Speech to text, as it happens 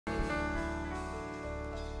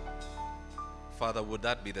Father, would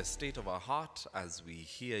that be the state of our heart as we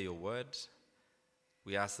hear your word?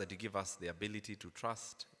 We ask that you give us the ability to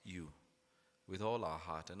trust you with all our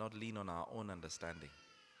heart and not lean on our own understanding.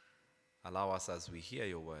 Allow us as we hear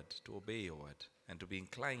your word to obey your word and to be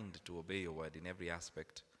inclined to obey your word in every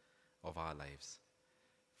aspect of our lives.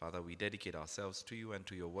 Father, we dedicate ourselves to you and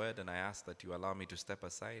to your word, and I ask that you allow me to step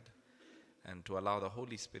aside and to allow the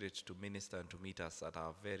Holy Spirit to minister and to meet us at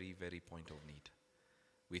our very, very point of need.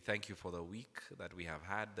 We thank you for the week that we have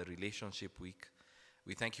had, the relationship week.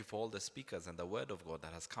 We thank you for all the speakers and the word of God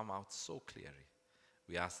that has come out so clearly.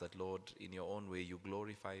 We ask that, Lord, in your own way, you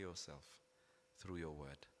glorify yourself through your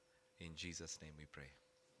word. In Jesus' name we pray.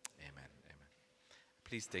 Amen. Amen.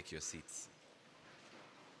 Please take your seats.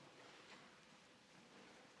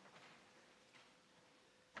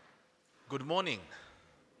 Good morning.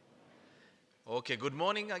 Okay, good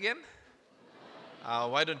morning again.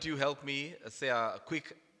 Why don't you help me say a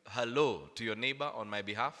quick hello to your neighbor on my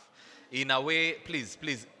behalf? In a way, please,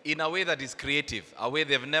 in a way that is creative, a way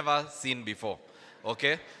they've never seen before.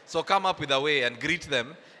 Okay? So come up with a way and greet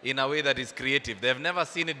them in a way that is creative. They've never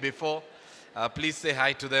seen it before. Please say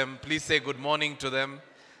hi to them. Please say good morning to them.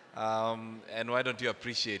 And why don't you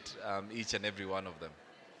appreciate each and every one of them?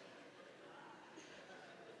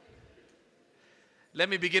 Let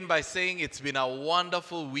me begin by saying it's been a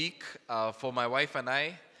wonderful week for my wife and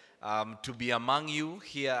I to be among you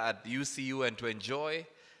here at UCU and to enjoy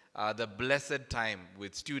the blessed time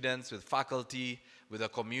with students, with faculty, with the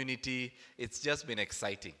community. It's just been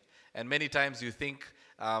exciting. And many times you think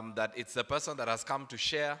that it's the person that has come to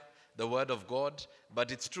share the word of God, but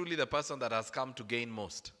it's truly the person that has come to gain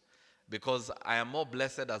most. Because I am more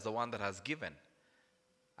blessed as the one that has given.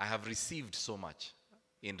 I have received so much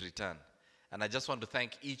in return. And I just want to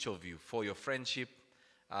thank each of you for your friendship,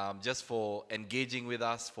 just for engaging with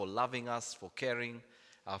us, for loving us, for caring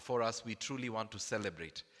for us. We truly want to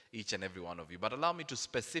celebrate each and every one of you. But allow me to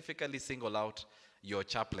specifically single out your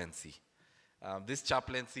chaplaincy. This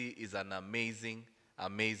chaplaincy is an amazing,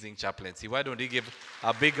 amazing chaplaincy. Why don't you give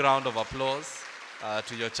a big round of applause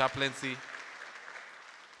to your chaplaincy?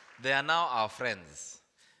 They are now our friends.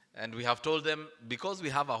 And we have told them, because we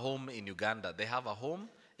have a home in Uganda, they have a home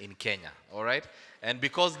in Kenya, all right? And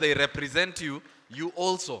because they represent you, you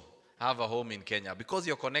also have a home in Kenya. Because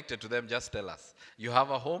you're connected to them, just tell us. You have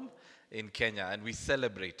a home in Kenya, and we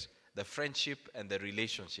celebrate the friendship and the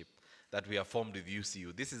relationship that we have formed with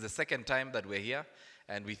UCU. This is the second time that we're here,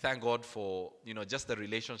 and we thank God for, just the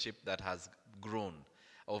relationship that has grown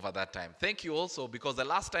over that time. Thank you also, because the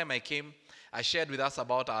last time I came, I shared with us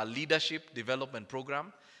about our leadership development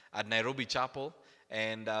program at Nairobi Chapel.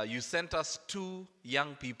 And you sent us 2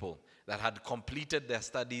 young people that had completed their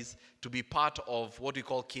studies to be part of what we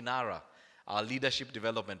call Kinara, our leadership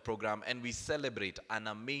development program. And we celebrate an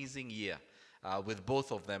amazing year with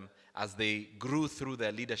both of them as they grew through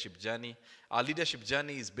their leadership journey. Our leadership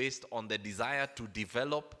journey is based on the desire to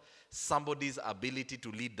develop somebody's ability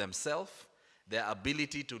to lead themselves, their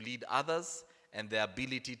ability to lead others, and their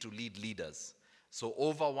ability to lead leaders. So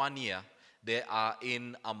over 1 year, they are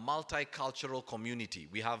in a multicultural community.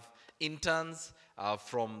 We have interns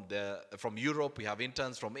from Europe, we have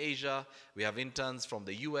interns from Asia, we have interns from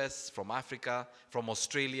the US, from Africa, from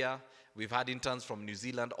Australia. We've had interns from New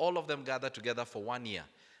Zealand. All of them gather together for 1 year.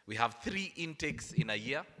 We have 3 intakes in a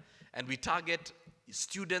year, and we target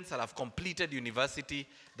students that have completed university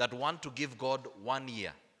that want to give God 1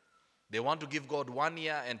 year. They want to give God 1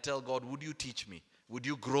 year and tell God, would you teach me? Would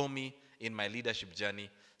you grow me in my leadership journey?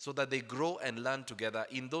 So that they grow and learn together.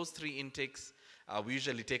 In those 3 intakes, we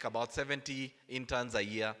usually take about 70 interns a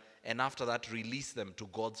year, and after that release them to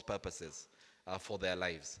God's purposes for their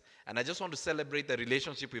lives. And I just want to celebrate the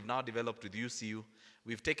relationship we've now developed with UCU.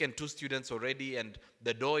 We've taken 2 students already, and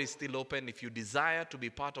the door is still open. If you desire to be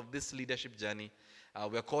part of this leadership journey,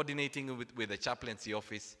 we're coordinating with the chaplaincy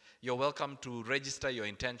office. You're welcome to register your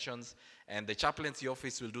intentions, and the chaplaincy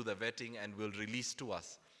office will do the vetting and will release to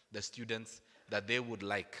us the students that they would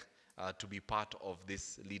like to be part of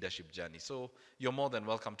this leadership journey. So you're more than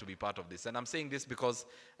welcome to be part of this. And I'm saying this because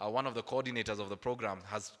one of the coordinators of the program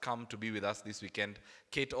has come to be with us this weekend.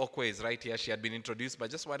 Kate Okwe is right here. She had been introduced, but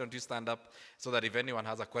just why don't you stand up so that if anyone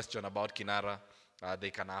has a question about Kinara,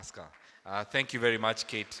 they can ask her. Thank you very much,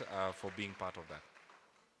 Kate, for being part of that.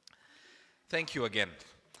 Thank you again.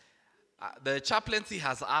 The chaplaincy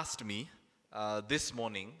has asked me this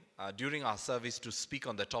morning during our service to speak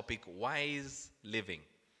on the topic wise living.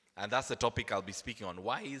 And that's the topic I'll be speaking on,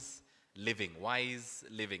 wise living, wise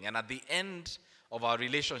living. And at the end of our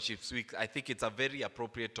relationships week, I think it's a very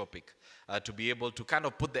appropriate topic to be able to kind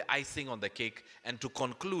of put the icing on the cake and to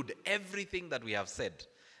conclude everything that we have said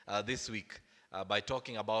this week by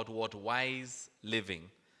talking about what wise living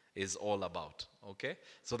is all about. Okay?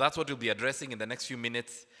 So that's what we'll be addressing in the next few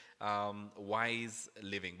minutes, wise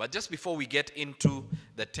living. But just before we get into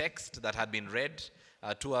the text that had been read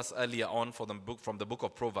to us earlier on from the book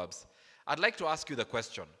of Proverbs, I'd like to ask you the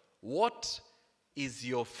question, what is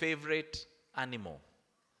your favorite animal?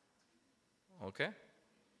 Okay?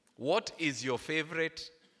 What is your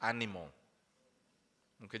favorite animal?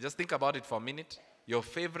 Okay, just think about it for a minute. Your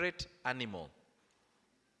favorite animal.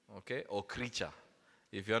 Okay? Or creature,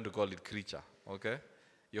 if you want to call it creature. Okay?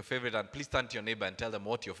 Your favorite, and please turn to your neighbor and tell them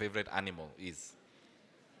what your favorite animal is.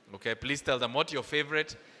 Okay? Please tell them what your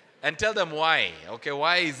favorite, and tell them why. Okay?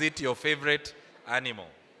 Why is it your favorite animal?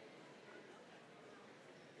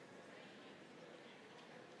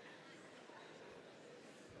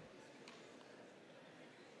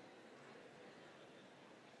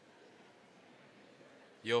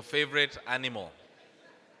 Your favorite animal.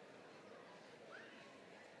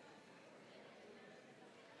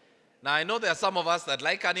 Now, I know there are some of us that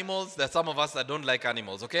like animals, there are some of us that don't like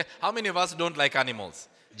animals, okay? How many of us don't like animals?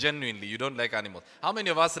 Genuinely, you don't like animals. How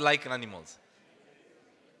many of us like animals?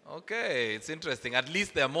 Okay, it's interesting. At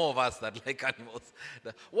least there are more of us that like animals.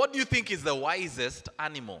 What do you think is the wisest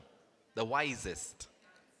animal? The wisest.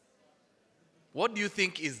 What do you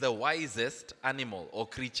think is the wisest animal or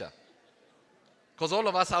creature? Because all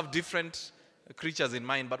of us have different creatures in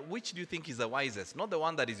mind, but which do you think is the wisest? Not the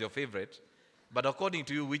one that is your favorite, but according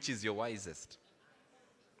to you, which is your wisest?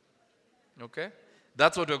 Okay?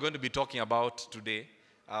 That's what we're going to be talking about today.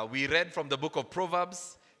 We read from the book of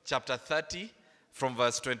Proverbs, chapter 30, from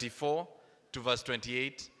verse 24 to verse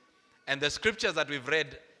 28. And the scriptures that we've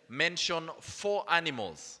read mention 4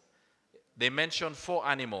 animals. They mention 4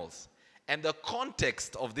 animals. And the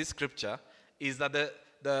context of this scripture is that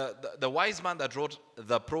the wise man that wrote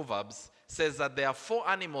the Proverbs says that there are 4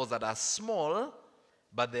 animals that are small,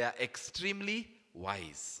 but they are extremely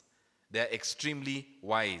wise. They are extremely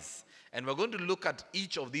wise. And we're going to look at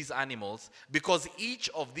each of these animals because each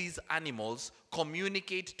of these animals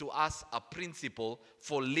communicate to us a principle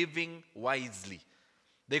for living wisely.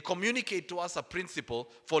 They communicate to us a principle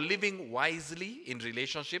for living wisely in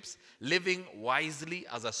relationships, living wisely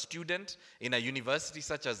as a student in a university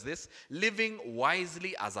such as this, living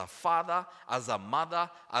wisely as a father, as a mother,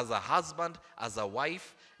 as a husband, as a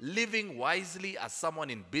wife, living wisely as someone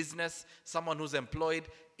in business, someone who's employed.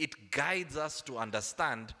 It guides us to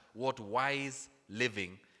understand what wise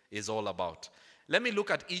living is all about. Let me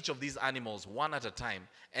look at each of these animals one at a time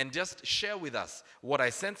and just share with us what I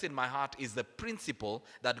sense in my heart is the principle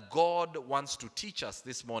that God wants to teach us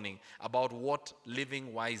this morning about what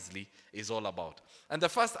living wisely is all about. And the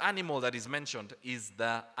first animal that is mentioned is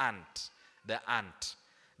the ant. The ant.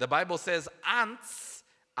 The Bible says ants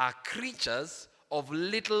are creatures of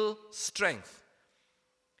little strength,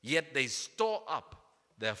 yet they store up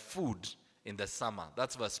their food in the summer.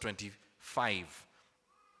 That's verse 25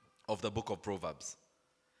 of the book of Proverbs.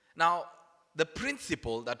 Now, the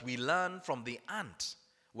principle that we learn from the ant,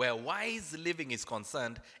 where wise living is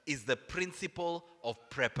concerned, is the principle of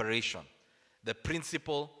preparation. The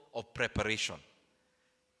principle of preparation.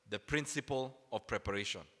 The principle of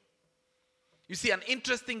preparation. You see, an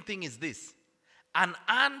interesting thing is this. An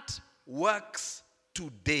ant works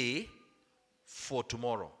today for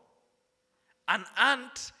tomorrow. An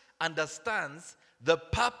ant understands the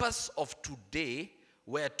purpose of today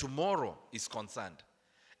where tomorrow is concerned.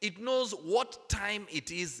 It knows what time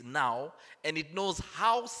it is now, and it knows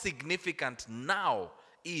how significant now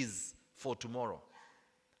is for tomorrow.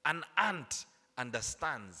 An ant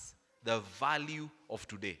understands the value of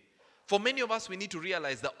today. For many of us, we need to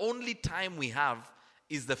realize the only time we have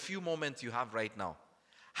is the few moments you have right now.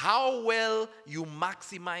 How well you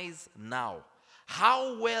maximize now.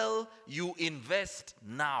 How well you invest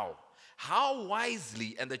now. How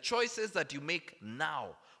wisely and the choices that you make now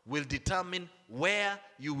will determine where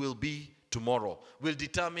you will be tomorrow, will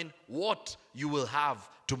determine what you will have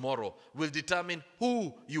tomorrow, will determine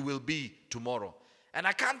who you will be tomorrow. And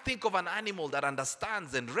I can't think of an animal that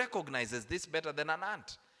understands and recognizes this better than an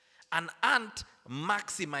ant. An ant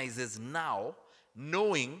maximizes now,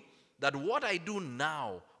 knowing that what I do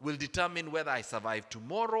now will determine whether I survive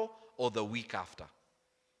tomorrow or the week after.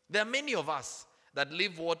 There are many of us that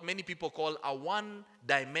live what many people call a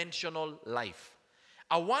one-dimensional life.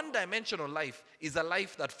 A one-dimensional life is a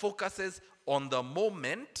life that focuses on the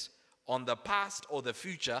moment, on the past or the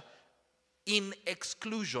future, in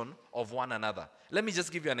exclusion of one another. Let me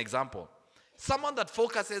just give you an example. Someone that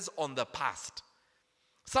focuses on the past,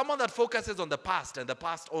 someone that focuses on the past and the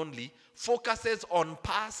past only, focuses on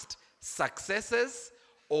past successes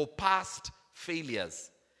or past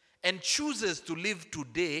failures. and chooses to live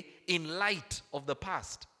today in light of the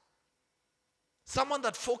past. Someone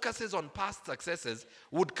that focuses on past successes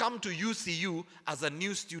would come to UCU as a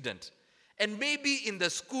new student. And maybe in the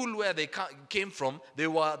school where they came from, they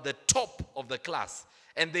were the top of the class.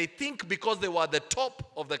 And they think because they were the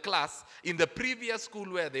top of the class in the previous school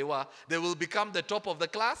where they were, they will become the top of the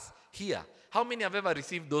class here. How many have ever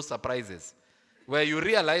received those surprises? Where you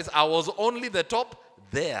realize I was only the top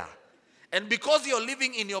there. And because you're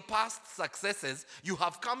living in your past successes, you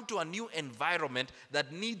have come to a new environment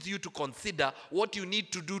that needs you to consider what you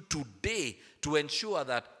need to do today to ensure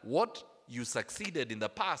that what you succeeded in the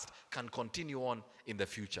past can continue on in the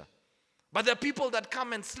future. But there are people that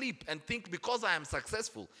come and sleep and think because I am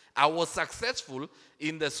successful, I was successful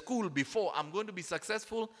in the school before, I'm going to be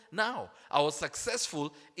successful now. I was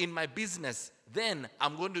successful in my business then,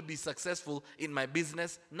 I'm going to be successful in my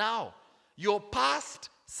business now. Your past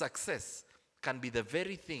success can be the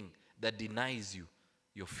very thing that denies you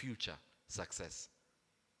your future success.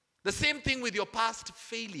 The same thing with your past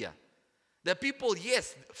failure. The people,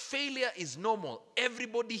 yes, failure is normal.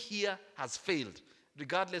 Everybody here has failed,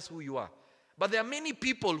 regardless who you are. But there are many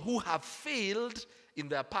people who have failed in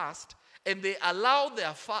their past, and they allow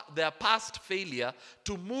their past failure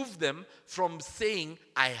to move them from saying,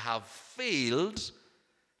 I have failed,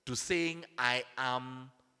 to saying, I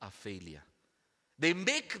am a failure. They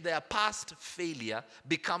make their past failure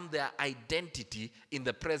become their identity in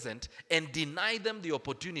the present and deny them the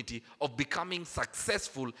opportunity of becoming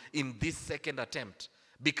successful in this second attempt,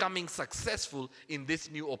 becoming successful in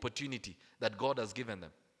this new opportunity that God has given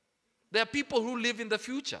them. There are people who live in the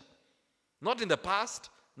future, not in the past,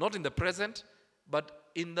 not in the present, but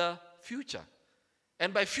in the future.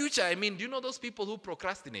 And by future, I mean, do you know those people who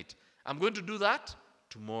procrastinate? I'm going to do that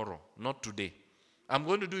tomorrow, not today. I'm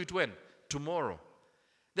going to do it when? Tomorrow.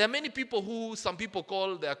 There are many people who some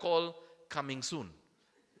people they're called coming soon.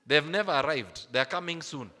 They've never arrived. They're coming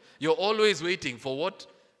soon. You're always waiting for what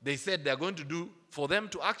they said they're going to do for them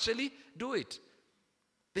to actually do it.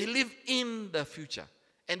 They live in the future.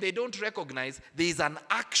 And they don't recognize there is an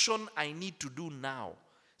action I need to do now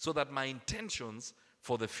so that my intentions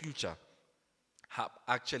for the future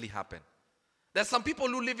actually happen. There's some people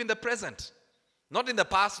who live in the present. Not in the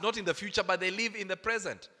past, not in the future, but they live in the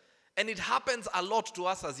present. And it happens a lot to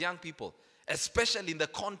us as young people, especially in the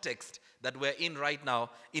context that we're in right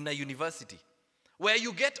now in a university, where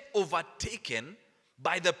you get overtaken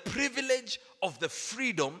by the privilege of the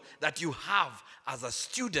freedom that you have as a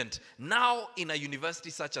student now in a university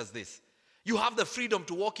such as this. You have the freedom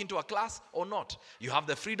to walk into a class or not. You have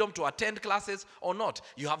the freedom to attend classes or not.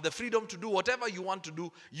 You have the freedom to do whatever you want to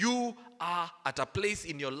do. You are at a place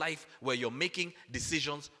in your life where you're making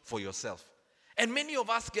decisions for yourself. And many of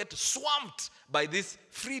us get swamped by this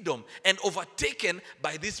freedom and overtaken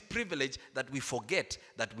by this privilege that we forget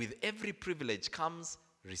that with every privilege comes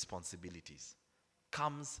responsibilities.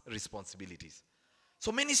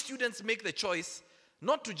 So many students make the choice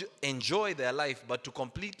not to enjoy their life, but to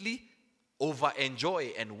completely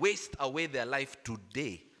over-enjoy and waste away their life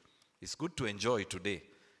today. It's good to enjoy today,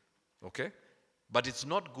 okay? But it's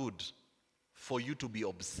not good for you to be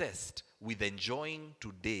obsessed with enjoying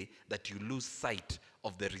today that you lose sight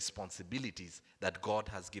of the responsibilities that God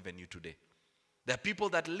has given you today. There are people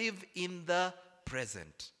that live in the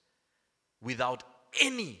present without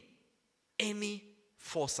any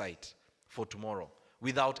foresight for tomorrow,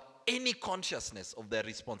 without any consciousness of their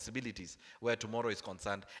responsibilities where tomorrow is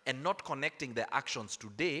concerned, and not connecting their actions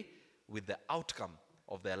today with the outcome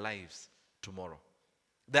of their lives tomorrow.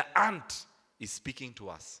 The ant is speaking to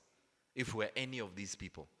us if we're any of these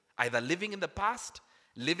people, either living in the past,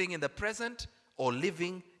 living in the present, or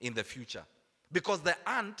living in the future. Because the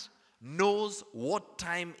ant knows what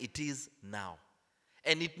time it is now.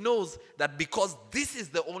 And it knows that because this is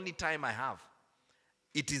the only time I have,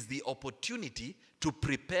 it is the opportunity to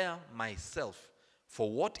prepare myself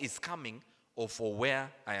for what is coming or for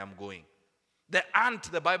where I am going. The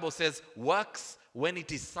ant, the Bible says, works when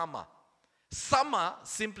it is summer. Summer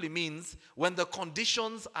simply means when the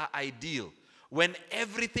conditions are ideal, when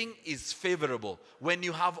everything is favorable, when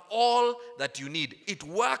you have all that you need. It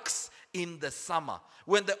works in the summer.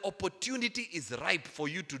 When the opportunity is ripe for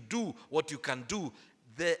you to do what you can do,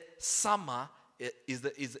 the summer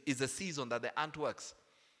is a season that the ant works.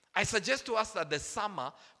 I suggest to us that the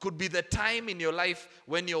summer could be the time in your life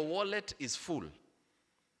when your wallet is full.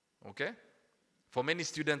 Okay? For many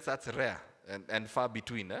students, that's rare and far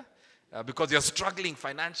between. Because you're struggling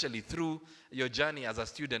financially through your journey as a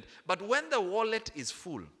student. But when the wallet is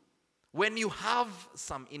full, when you have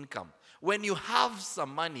some income, when you have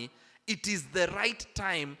some money, it is the right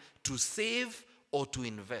time to save or to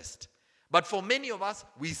invest. But for many of us,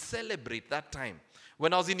 we celebrate that time.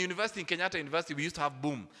 When I was in university, in Kenyatta University, we used to have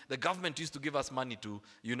boom. The government used to give us money to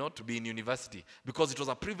be in university because it was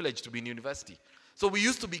a privilege to be in university. So we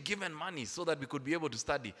used to be given money so that we could be able to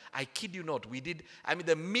study. I kid you not, we did. I mean,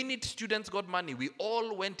 the minute students got money, we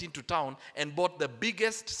all went into town and bought the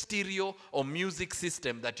biggest stereo or music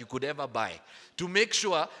system that you could ever buy to make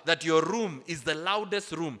sure that your room is the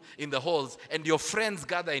loudest room in the halls and your friends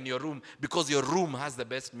gather in your room because your room has the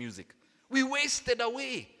best music. We wasted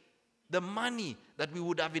away the money that we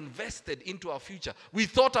would have invested into our future. We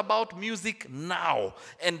thought about music now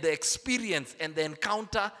and the experience and the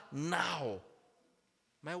encounter now.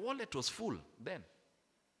 My wallet was full then.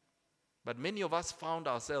 But many of us found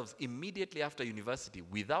ourselves immediately after university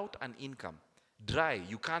without an income, dry.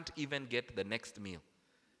 You can't even get the next meal.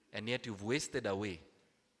 And yet you've wasted away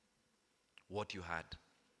what you had.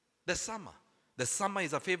 The summer. The summer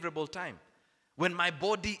is a favorable time when my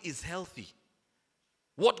body is healthy.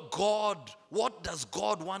 What does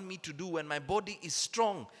God want me to do when my body is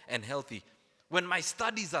strong and healthy? When my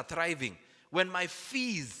studies are thriving? When my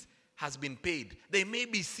fees has been paid? There may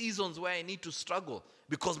be seasons where I need to struggle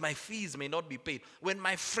because my fees may not be paid. When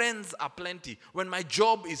my friends are plenty, when my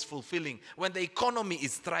job is fulfilling, when the economy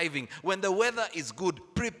is thriving, when the weather is good,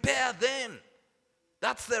 prepare then.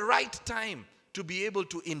 That's the right time to be able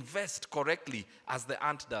to invest correctly as the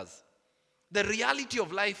ant does. The reality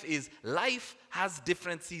of life is life has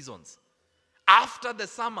different seasons. After the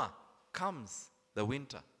summer comes the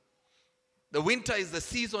winter. The winter is the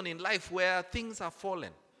season in life where things have fallen.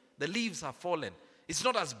 The leaves have fallen. It's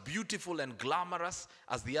not as beautiful and glamorous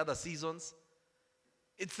as the other seasons.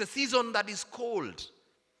 It's the season that is cold.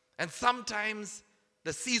 And sometimes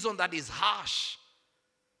the season that is harsh.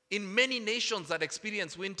 In many nations that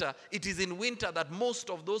experience winter, it is in winter that most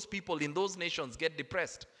of those people in those nations get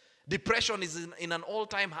depressed. Depression is in an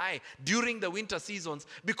all-time high during the winter seasons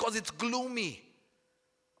because it's gloomy.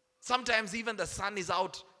 Sometimes even the sun is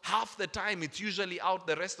out half the time. It's usually out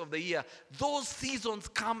the rest of the year. Those seasons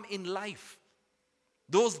come in life.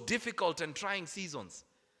 Those difficult and trying seasons.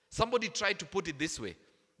 Somebody tried to put it this way,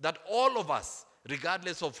 that all of us,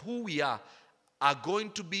 regardless of who we are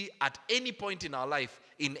going to be at any point in our life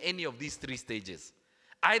in any of these three stages.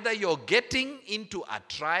 Either you're getting into a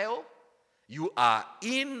trial, you are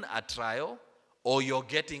in a trial, or you're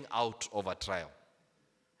getting out of a trial.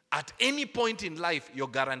 At any point in life, you're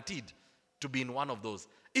guaranteed to be in one of those.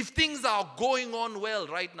 If things are going on well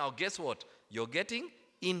right now, guess what? You're getting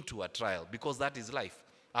into a trial because that is life.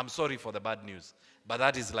 I'm sorry for the bad news, but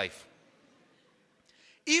that is life.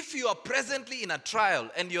 If you are presently in a trial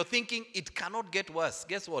and you're thinking it cannot get worse,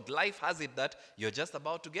 guess what? Life has it that you're just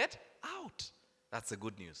about to get out. That's the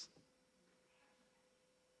good news.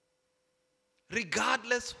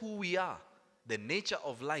 Regardless who we are, the nature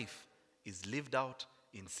of life is lived out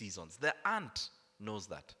in seasons. The ant knows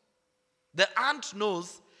that. The ant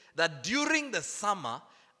knows that during the summer,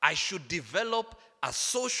 I should develop a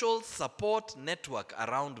social support network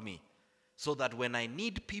around me so that when I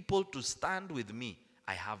need people to stand with me,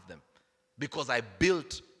 I have them because I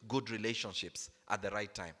built good relationships at the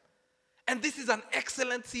right time. And this is an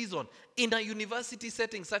excellent season in a university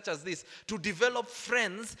setting such as this to develop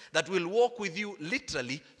friends that will walk with you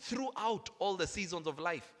literally throughout all the seasons of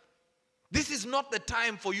life. This is not the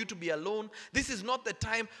time for you to be alone. This is not the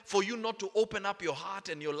time for you not to open up your heart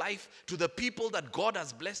and your life to the people that God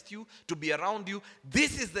has blessed you to be around you.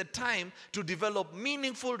 This is the time to develop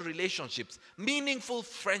meaningful relationships, meaningful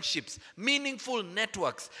friendships, meaningful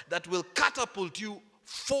networks that will catapult you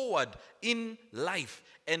forward in life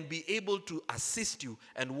and be able to assist you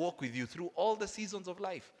and walk with you through all the seasons of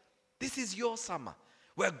life. This is your summer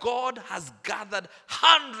where God has gathered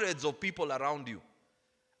hundreds of people around you.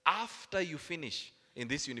 After you finish in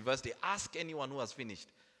this university, ask anyone who has finished.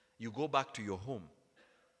 You go back to your home.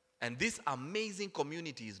 And this amazing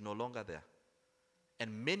community is no longer there.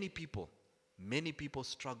 And many people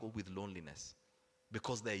struggle with loneliness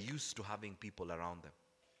because they're used to having people around them.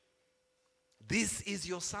 This is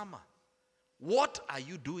your summer. What are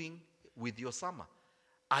you doing with your summer?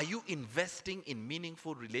 Are you investing in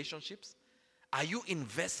meaningful relationships? Are you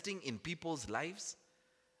investing in people's lives?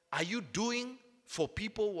 Are you doing for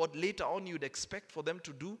people what later on you'd expect for them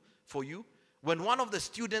to do for you? When one of the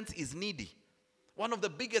students is needy, one of the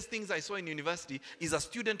biggest things I saw in university is a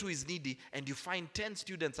student who is needy and you find 10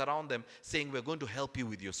 students around them saying, we're going to help you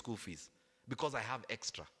with your school fees because I have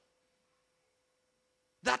extra.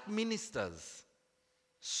 That ministers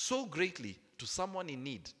so greatly to someone in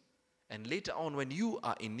need. And later on, when you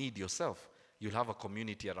are in need yourself, you'll have a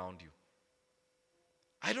community around you.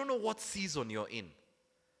 I don't know what season you're in.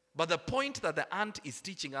 But the point that the ant is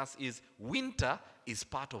teaching us is winter is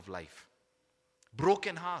part of life.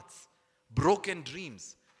 Broken hearts, broken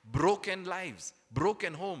dreams, broken lives,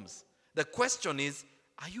 broken homes. The question is,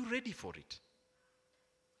 are you ready for it?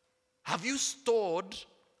 Have you stored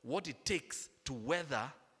what it takes to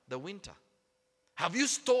weather the winter? Have you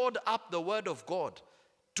stored up the word of God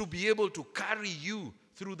to be able to carry you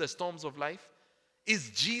through the storms of life? Is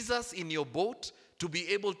Jesus in your boat to be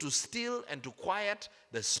able to still and to quiet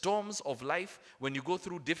the storms of life when you go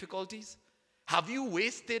through difficulties? Have you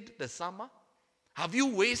wasted the summer? Have you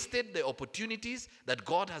wasted the opportunities that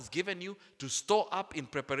God has given you to store up in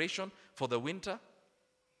preparation for the winter?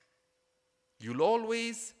 You'll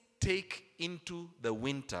always take into the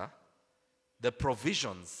winter the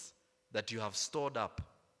provisions that you have stored up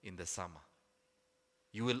in the summer.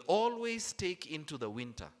 You will always take into the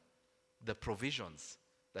winter the provisions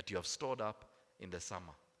that you have stored up in the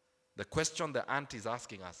summer. The question the ant is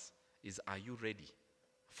asking us is, are you ready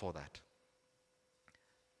for that?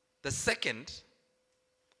 The second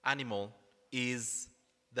animal is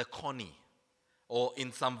the coney, or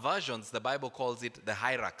in some versions the Bible calls it the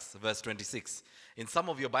hyrax, verse 26. In some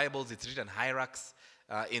of your Bibles it's written hyrax.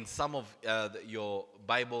 In some of your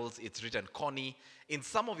Bibles it's written coney. In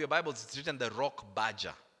some of your Bibles it's written the rock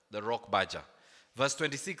badger, the rock badger. Verse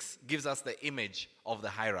 26 gives us the image of the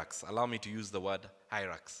hyrax. Allow me to use the word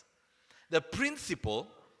hyrax. The principle,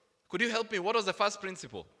 could you help me? What was the first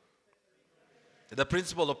principle? The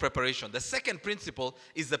principle of preparation. The second principle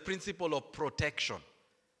is the principle of protection.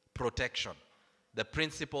 Protection. The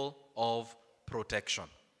principle of protection.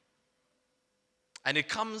 And it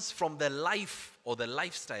comes from the life or the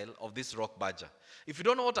lifestyle of this rock badger. If you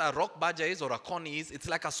don't know what a rock badger is or a coney is, it's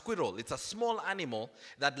like a squirrel. It's a small animal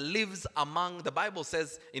that lives among, the Bible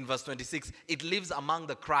says in verse 26, it lives among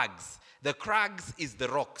the crags. The crags is the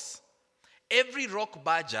rocks. Every rock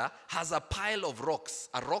badger has a pile of rocks,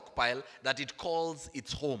 a rock pile that it calls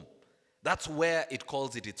its home. That's where it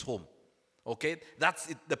calls it its home. Okay? That's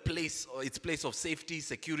it, the place, its place of safety,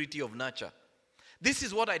 security, of nurture. This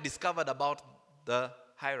is what I discovered about the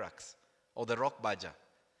hyrax or the rock badger.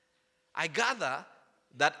 I gather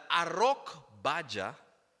that a rock badger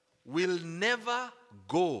will never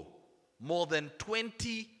go more than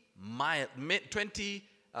 20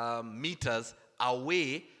 meters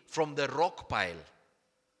away from the rock pile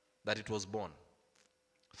that it was born.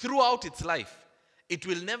 Throughout its life, it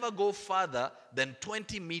will never go further than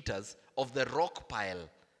 20 meters of the rock pile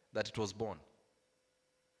that it was born.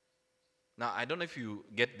 Now, I don't know if you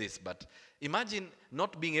get this, but imagine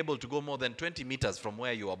not being able to go more than 20 meters from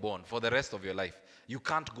where you were born for the rest of your life. You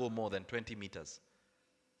can't go more than 20 meters.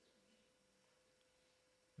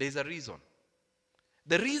 There's a reason.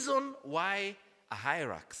 The reason why a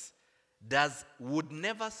hyrax would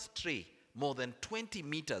never stray more than 20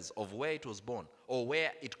 meters of where it was born or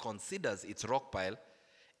where it considers its rock pile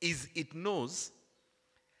is it knows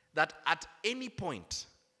that at any point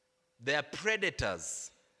there are predators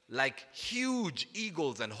like huge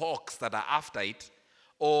eagles and hawks that are after it,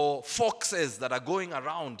 or foxes that are going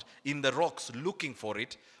around in the rocks looking for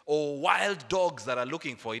it, or wild dogs that are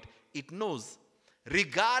looking for it. It knows,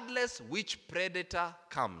 regardless which predator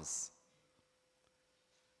comes,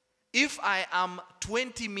 if I am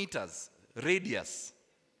 20 meters radius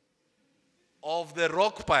of the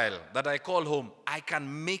rock pile that I call home, I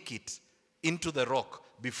can make it into the rock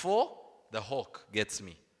before the hawk gets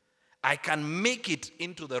me. I can make it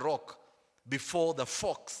into the rock before the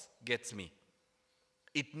fox gets me.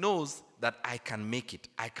 It knows that I can make it.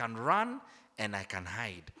 I can run and I can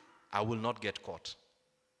hide. I will not get caught.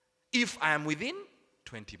 If I am within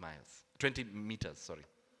 20 meters.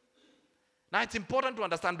 Now it's important to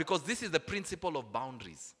understand because this is the principle of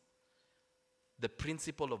boundaries. The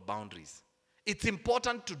principle of boundaries. It's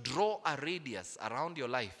important to draw a radius around your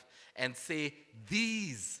life and say,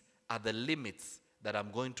 these are the limits that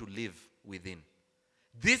I'm going to live within.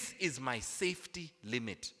 This is my safety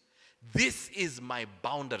limit. This is my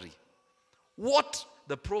boundary. What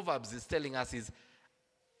the Proverbs is telling us is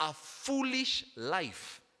a foolish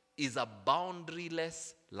life is a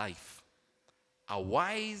boundaryless life. A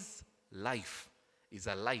wise life is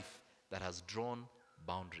a life that has drawn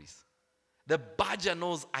boundaries. The badger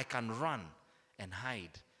knows I can run and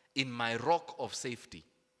hide in my rock of safety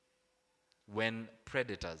when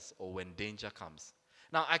predators or when danger comes.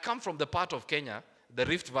 Now, I come from the part of Kenya, the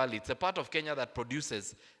Rift Valley. It's a part of Kenya that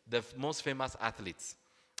produces the most famous athletes.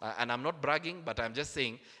 And I'm not bragging, but I'm just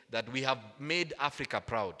saying that we have made Africa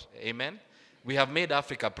proud. Amen? We have made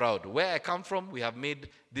Africa proud. Where I come from, we have made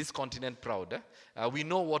this continent proud. We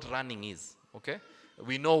know what running is. Okay?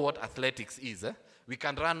 We know what athletics is. We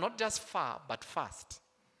can run not just far, but fast.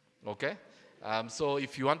 Okay? So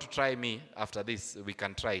if you want to try me after this, we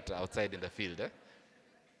can try it outside in the field.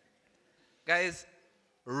 Guys,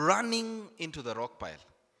 running into the rock pile.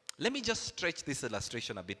 Let me just stretch this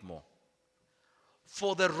illustration a bit more.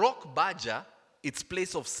 For the rock badger, its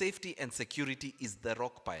place of safety and security is the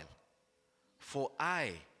rock pile. For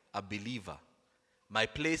I, a believer, my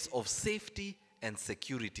place of safety and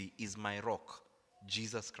security is my rock,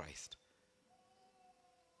 Jesus Christ.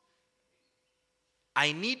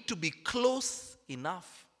 I need to be close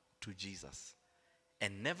enough to Jesus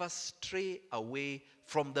and never stray away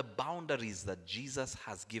from the boundaries that Jesus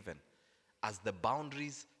has given as the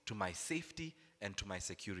boundaries to my safety and to my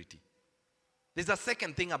security. There's a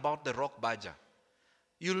second thing about the rock badger.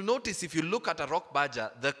 You'll notice if you look at a rock badger,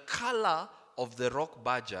 the color of the rock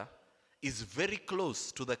badger is very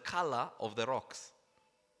close to the color of the rocks.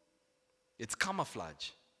 It's camouflage.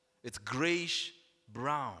 It's grayish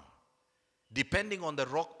brown. Depending on the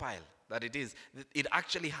rock pile that it is, it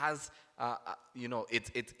actually has,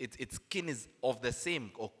 its skin is of the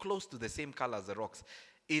same or close to the same color as the rocks.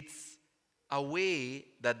 It's a way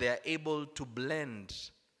that they are able to blend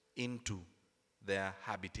into their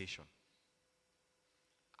habitation.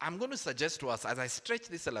 I'm going to suggest to us, as I stretch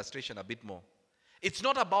this illustration a bit more, it's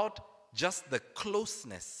not about just the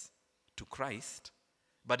closeness to Christ,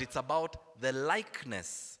 but it's about the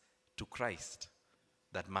likeness to Christ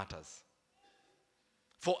that matters.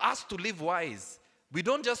 For us to live wise, we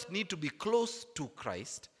don't just need to be close to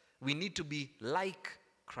Christ, we need to be like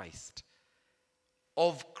Christ.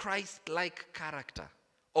 Of Christ-like character,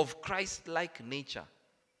 of Christ-like nature.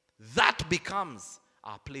 That becomes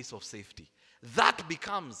our place of safety. That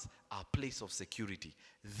becomes our place of security.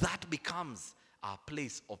 That becomes our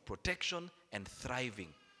place of protection and thriving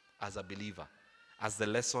as a believer, as the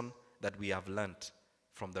lesson that we have learnt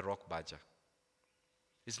from the rock badger.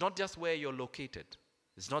 It's not just where you're located.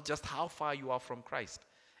 It's not just how far you are from Christ.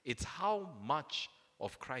 It's how much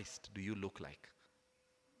of Christ do you look like.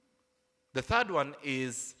 The third one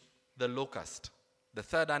is the locust. The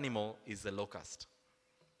third animal is the locust.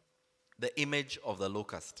 The image of the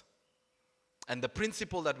locust. And the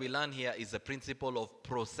principle that we learn here is the principle of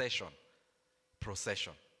procession.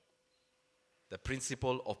 Procession. The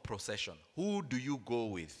principle of procession. Who do you go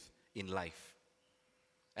with in life?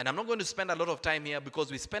 And I'm not going to spend a lot of time here because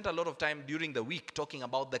we spent a lot of time during the week talking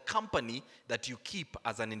about the company that you keep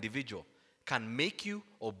as an individual. Can make you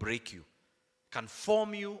or break you. Can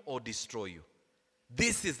form you or destroy you.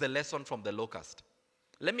 This is the lesson from the locust.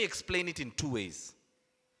 Let me explain it in two ways.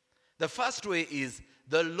 The first way is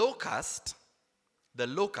the locust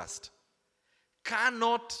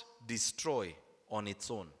cannot destroy on its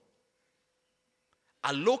own.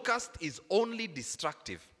 A locust is only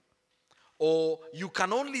destructive, or you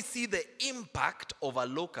can only see the impact of a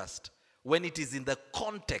locust when it is in the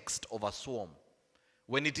context of a swarm,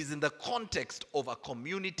 when it is in the context of a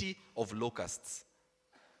community of locusts.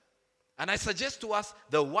 And I suggest to us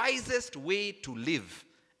the wisest way to live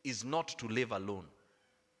is not to live alone.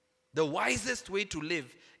 The wisest way to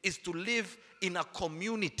live is to live in a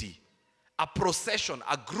community, a procession,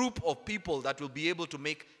 a group of people that will be able to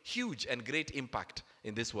make huge and great impact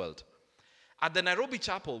in this world. At the Nairobi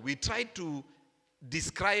Chapel, we tried to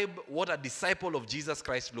describe what a disciple of Jesus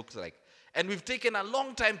Christ looks like. And we've taken a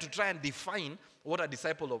long time to try and define what a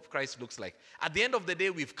disciple of Christ looks like. At the end of the day,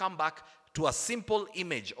 we've come back to a simple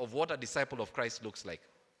image of what a disciple of Christ looks like.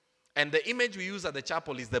 And the image we use at the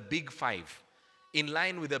chapel is the big five, in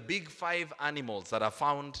line with the big five animals that are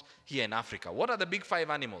found here in Africa. What are the big five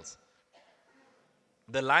animals?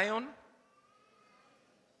 The lion,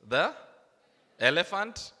 the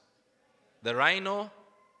elephant, the rhino,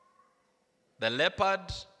 the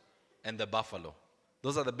leopard, and the buffalo.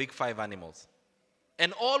 Those are the big five animals.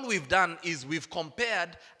 And all we've done is we've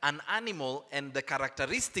compared an animal and the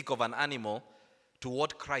characteristic of an animal to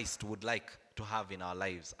what Christ would like to have in our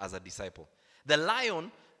lives as a disciple. The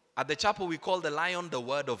lion, at the chapel we call the lion the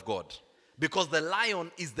Word of God, because the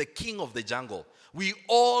lion is the king of the jungle. We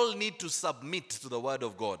all need to submit to the Word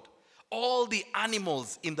of God. All the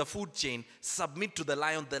animals in the food chain submit to the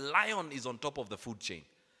lion. The lion is on top of the food chain.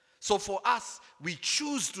 So for us, we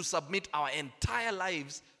choose to submit our entire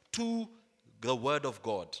lives to the Word of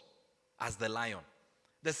God as the lion.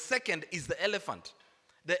 The second is the elephant.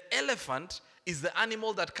 The elephant is the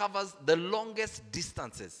animal that covers the longest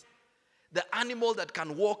distances. The animal that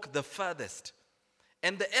can walk the furthest.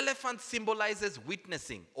 And the elephant symbolizes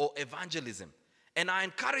witnessing or evangelism. And our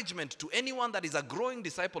encouragement to anyone that is a growing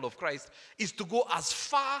disciple of Christ is to go as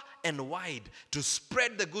far and wide to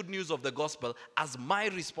spread the good news of the gospel as my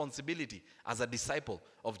responsibility as a disciple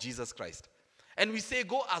of Jesus Christ. And we say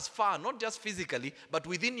go as far, not just physically, but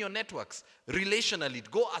within your networks, relationally.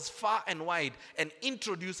 Go as far and wide and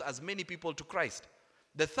introduce as many people to Christ.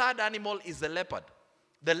 The third animal is the leopard.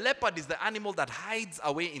 The leopard is the animal that hides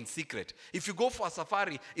away in secret. If you go for a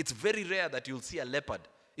safari, it's very rare that you'll see a leopard.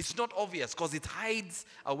 It's not obvious because it hides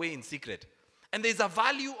away in secret. And there's a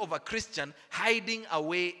value of a Christian hiding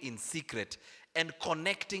away in secret and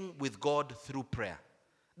connecting with God through prayer.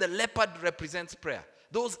 The leopard represents prayer.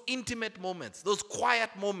 Those intimate moments, those quiet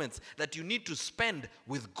moments that you need to spend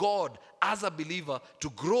with God as a believer to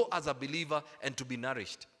grow as a believer and to be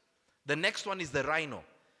nourished. The next one is the rhino.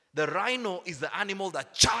 The rhino is the animal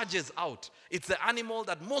that charges out. It's the animal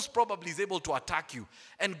that most probably is able to attack you.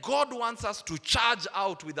 And God wants us to charge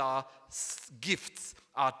out with our gifts,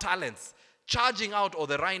 our talents. Charging out, or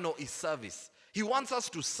the rhino, is service. He wants us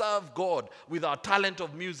to serve God with our talent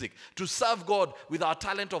of music, to serve God with our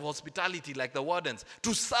talent of hospitality like the wardens,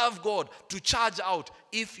 to serve God, to charge out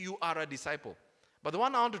if you are a disciple. But the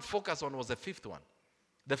one I wanted to focus on was the fifth one.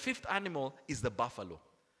 The fifth animal is the buffalo.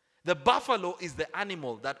 The buffalo is the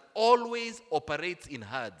animal that always operates in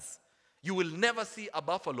herds. You will never see a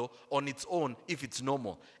buffalo on its own if it's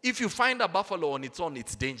normal. If you find a buffalo on its own,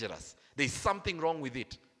 it's dangerous. There's something wrong with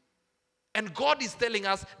it. And God is telling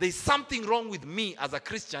us there's something wrong with me as a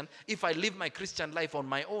Christian if I live my Christian life on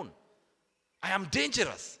my own. I am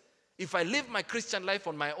dangerous if I live my Christian life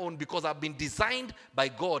on my own because I've been designed by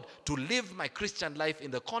God to live my Christian life in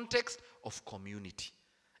the context of community,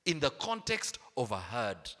 in the context of a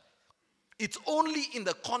herd. It's only in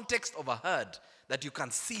the context of a herd that you can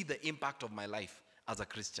see the impact of my life as a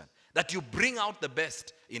Christian, that you bring out the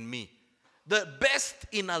best in me. The best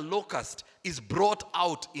in a locust is brought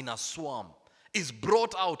out in a swarm, is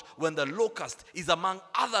brought out when the locust is among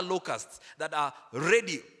other locusts that are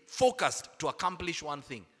ready, focused to accomplish one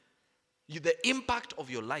thing. The impact of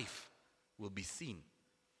your life will be seen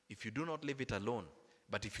if you do not live it alone,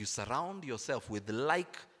 but if you surround yourself with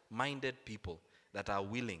like-minded people that are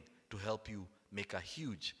willing to help you make a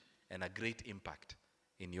huge and a great impact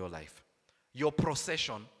in your life. Your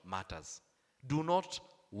procession matters. Do not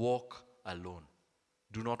walk alone.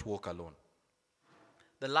 Do not walk alone.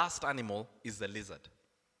 The last animal is the lizard.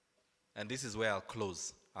 And this is where I'll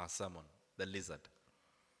close our sermon. The lizard.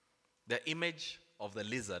 The image of the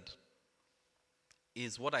lizard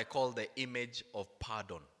is what I call the image of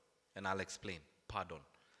pardon. And I'll explain. Pardon.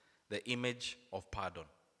 The image of pardon.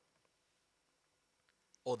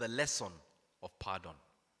 Or the lesson of pardon.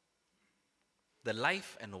 The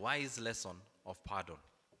life and wise lesson of pardon.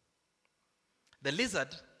 The lizard,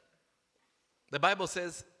 the Bible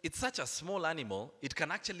says, it's such a small animal, it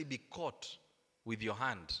can actually be caught with your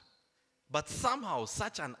hand. But somehow,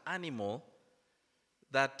 such an animal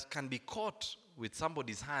that can be caught with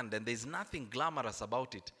somebody's hand, and there's nothing glamorous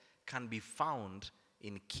about it, can be found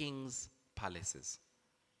in kings' palaces.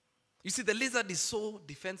 You see, the lizard is so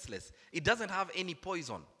defenseless. It doesn't have any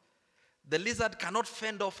poison. The lizard cannot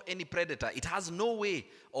fend off any predator. It has no way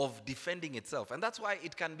of defending itself. And that's why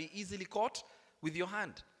it can be easily caught with your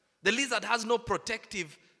hand. The lizard has no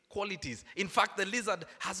protective qualities. In fact, the lizard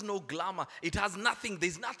has no glamour. It has nothing.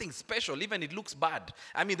 There's nothing special. Even it looks bad.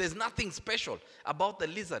 I mean, there's nothing special about the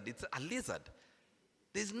lizard. It's a lizard.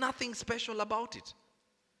 There's nothing special about it.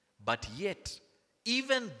 But yet,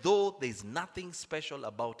 even though there's nothing special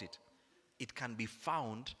about it, it can be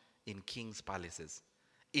found in king's palaces.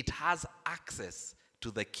 It has access to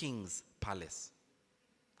the king's palace.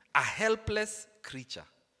 A helpless creature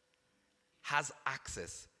has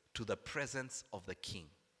access to the presence of the king.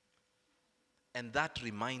 And that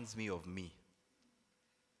reminds me of me.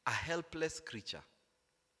 A helpless creature.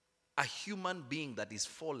 A human being that is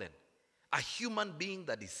fallen. A human being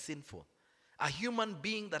that is sinful. A human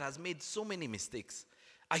being that has made so many mistakes.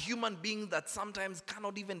 A human being that sometimes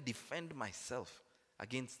cannot even defend myself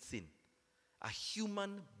against sin. A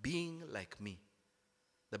human being like me.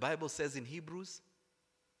 The Bible says in Hebrews,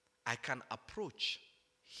 I can approach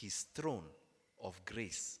his throne of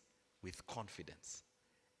grace with confidence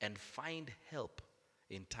and find help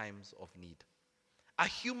in times of need. A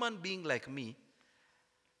human being like me,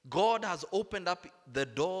 God has opened up the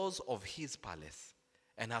doors of his palace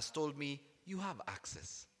and has told me, you have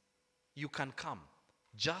access. You can come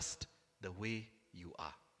just the way you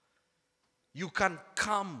are. You can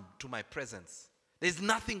come to my presence. There's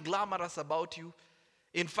nothing glamorous about you.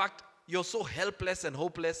 In fact, you're so helpless and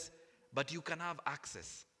hopeless, but you can have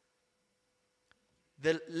access.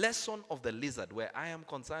 The lesson of the lizard, where I am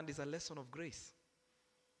concerned, is a lesson of grace.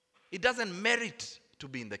 It doesn't merit to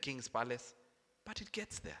be in the king's palace, but it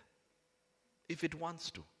gets there if it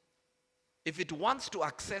wants to. If it wants to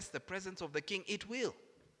access the presence of the king, it will.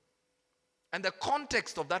 And the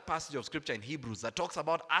context of that passage of scripture in Hebrews that talks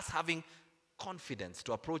about us having confidence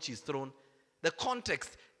to approach his throne, the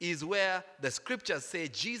context is where the scriptures say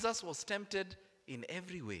Jesus was tempted in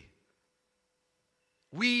every way.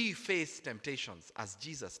 We face temptations as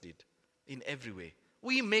Jesus did in every way.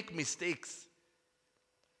 We make mistakes.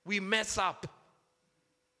 We mess up.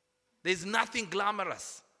 There's nothing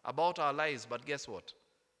glamorous about our lives, but guess what?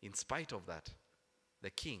 In spite of that, the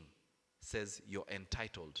king says you're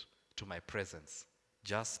entitled to my presence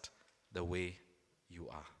just the way you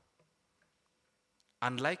are.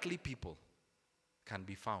 Unlikely people can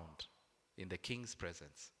be found in the king's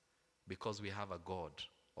presence because we have a God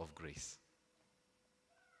of grace.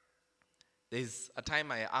 There's a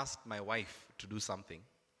time I asked my wife to do something,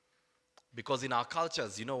 because in our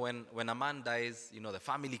cultures, when a man dies, the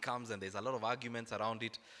family comes and there's a lot of arguments around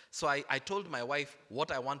it. So I told my wife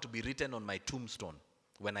what I want to be written on my tombstone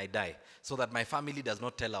when I die, so that my family does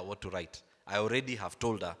not tell her what to write. I already have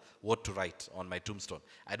told her what to write on my tombstone.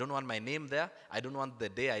 I don't want my name there. I don't want the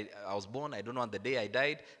day I was born. I don't want the day I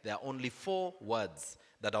died. There are only 4 words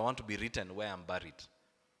that I want to be written where I'm buried.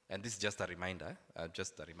 And this is just a reminder.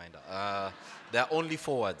 There are only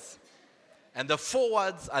 4 words. And the 4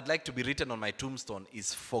 words I'd like to be written on my tombstone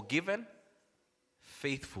is forgiven,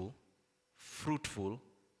 faithful, fruitful,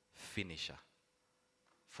 finisher.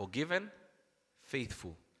 Forgiven,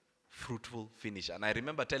 faithful, fruitful, finisher. And I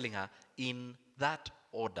remember telling her in that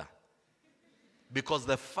order. Because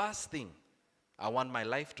the first thing I want my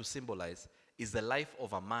life to symbolize is the life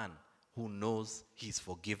of a man who knows he's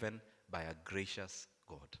forgiven by a gracious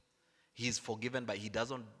God. He is forgiven, but he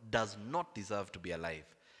does not deserve to be alive.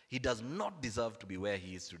 He does not deserve to be where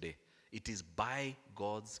he is today. It is by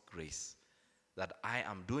God's grace that I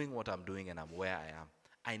am doing what I'm doing and I'm where I am.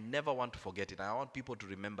 I never want to forget it. I want people to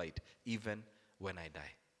remember it even when I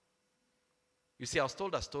die. You see, I was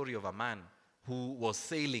told a story of a man who was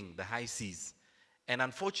sailing the high seas. And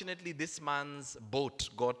unfortunately, this man's boat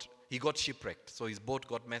got shipwrecked. So his boat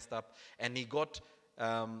got messed up. And he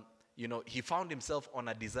he found himself on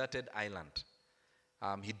a deserted island.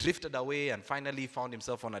 He drifted away and finally found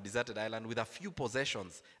himself on a deserted island with a few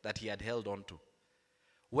possessions that he had held on to.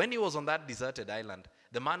 When he was on that deserted island,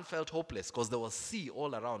 the man felt hopeless because there was sea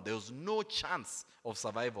all around. There was no chance of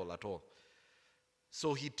survival at all.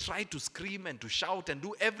 So he tried to scream and to shout and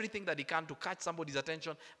do everything that he can to catch somebody's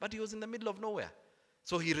attention, but he was in the middle of nowhere.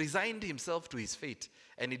 So he resigned himself to his fate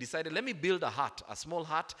and he decided, let me build a hut, a small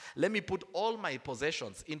hut. Let me put all my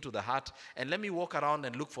possessions into the hut and let me walk around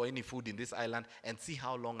and look for any food in this island and see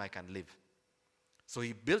how long I can live. So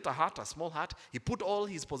he built a hut, a small hut. He put all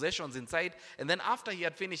his possessions inside, and then after he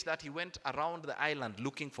had finished that, he went around the island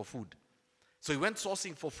looking for food. So he went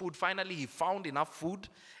sourcing for food. Finally, he found enough food,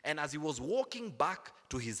 and as he was walking back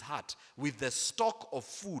to his hut with the stock of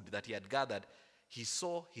food that he had gathered, he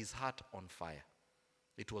saw his hut on fire.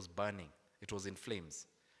 It was burning. It was in flames.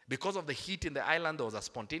 Because of the heat in the island, there was a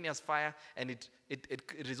spontaneous fire, and it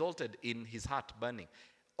resulted in his hut burning.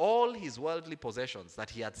 All his worldly possessions that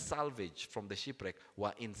he had salvaged from the shipwreck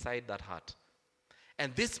were inside that hut.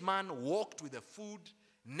 And this man walked with the food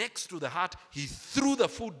next to the hut. He threw the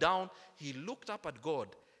food down. He looked up at God.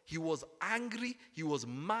 He was angry. He was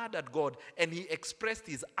mad at God. And he expressed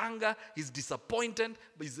his anger, his disappointment,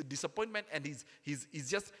 and he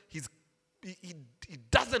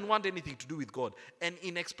doesn't want anything to do with God. And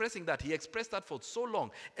in expressing that, he expressed that for so long.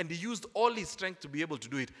 And he used all his strength to be able to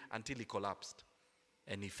do it until he collapsed.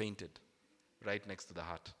 And he fainted right next to the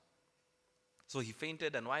hut. So he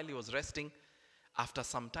fainted, and while he was resting, after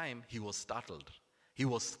some time, he was startled. He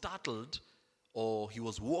was startled, or he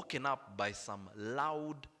was woken up by some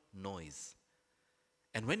loud noise.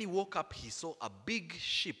 And when he woke up, he saw a big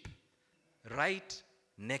ship right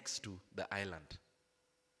next to the island.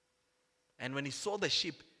 And when he saw the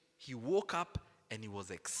ship, he woke up and he was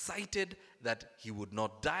excited that he would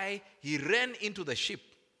not die. He ran into the ship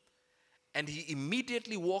and he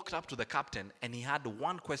immediately walked up to the captain, and he had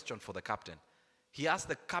one question for the captain. He asked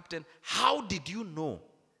the captain, "How did you know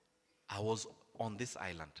I was on this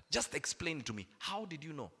island? Just explain it to me. How did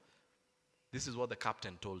you know?" This is what the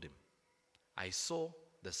captain told him. "I saw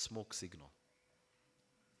the smoke signal."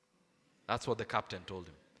 That's what the captain told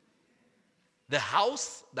him. The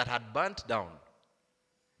house that had burnt down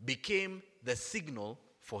became the signal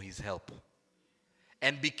for his help,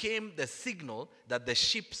 and became the signal that the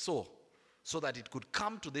ship saw so that it could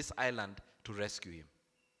come to this island to rescue him.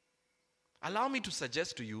 Allow me to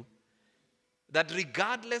suggest to you that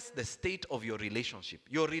regardless the state of your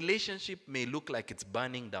relationship may look like it's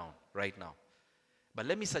burning down right now. But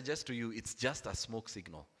let me suggest to you, it's just a smoke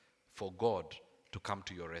signal for God to come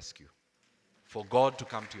to your rescue. For God to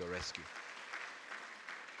come to your rescue.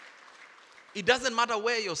 It doesn't matter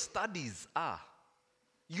where your studies are.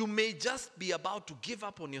 You may just be about to give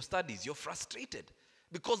up on your studies. You're frustrated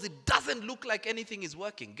because it doesn't look like anything is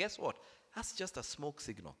working. Guess what? That's just a smoke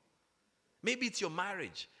signal. Maybe it's your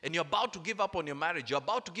marriage and you're about to give up on your marriage. You're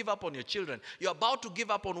about to give up on your children. You're about to give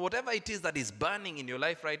up on whatever it is that is burning in your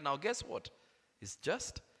life right now. Guess what? It's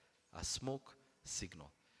just a smoke signal.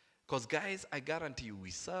 Because guys, I guarantee you,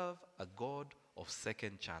 we serve a God of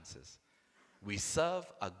second chances. We serve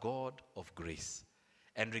a God of grace.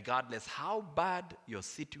 And regardless how bad your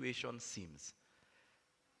situation seems,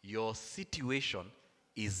 your situation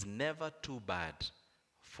is never too bad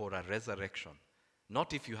for a resurrection.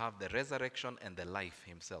 Not if you have the resurrection and the life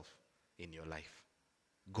himself in your life.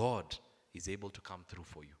 God is able to come through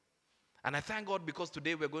for you. And I thank God because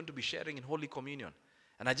today we're going to be sharing in Holy Communion.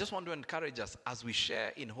 And I just want to encourage us as we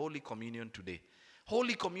share in Holy Communion today.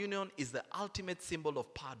 Holy Communion is the ultimate symbol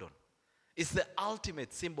of pardon. It's the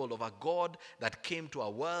ultimate symbol of a God that came to a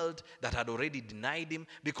world that had already denied him.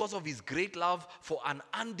 Because of his great love for an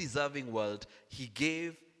undeserving world, he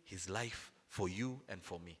gave his life for you and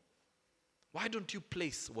for me. Why don't you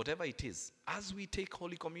place whatever it is, as we take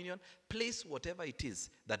Holy Communion, place whatever it is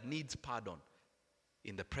that needs pardon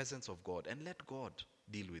in the presence of God and let God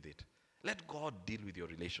deal with it. Let God deal with your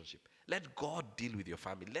relationship. Let God deal with your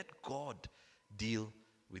family. Let God deal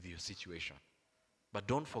with your situation. But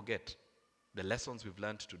don't forget the lessons we've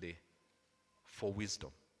learned today for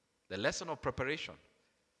wisdom. The lesson of preparation.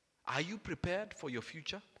 Are you prepared for your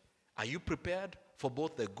future? Are you prepared for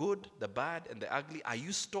both the good, the bad, and the ugly? Are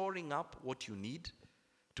you storing up what you need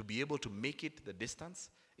to be able to make it the distance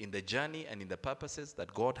in the journey and in the purposes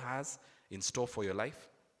that God has in store for your life?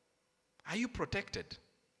 Are you protected?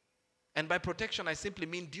 And by protection, I simply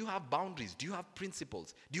mean, do you have boundaries? Do you have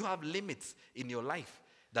principles? Do you have limits in your life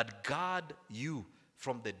that guard you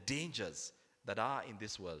from the dangers that are in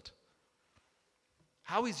this world?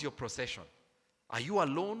 How is your procession? Are you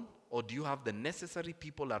alone, or do you have the necessary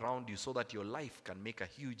people around you so that your life can make a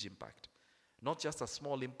huge impact? Not just a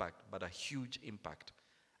small impact, but a huge impact,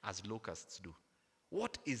 as locusts do.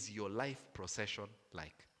 What is your life procession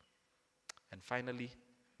like? And finally,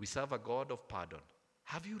 we serve a God of pardon.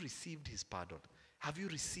 Have you received his pardon? Have you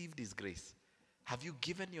received his grace? Have you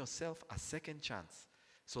given yourself a second chance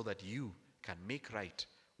so that you can make right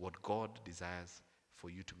what God desires for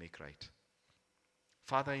you to make right?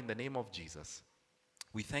 Father, in the name of Jesus,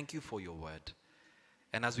 we thank you for your word.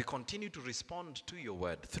 And as we continue to respond to your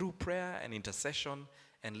word through prayer and intercession,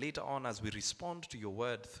 and later on as we respond to your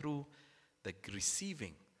word through the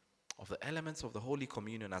receiving of the elements of the Holy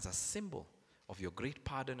Communion as a symbol of your great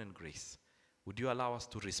pardon and grace, would you allow us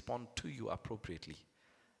to respond to you appropriately?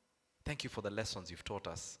 Thank you for the lessons you've taught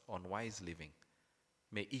us on wise living.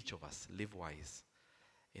 May each of us live wise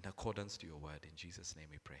in accordance to your word. In Jesus' name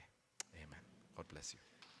we pray. Amen. God bless you.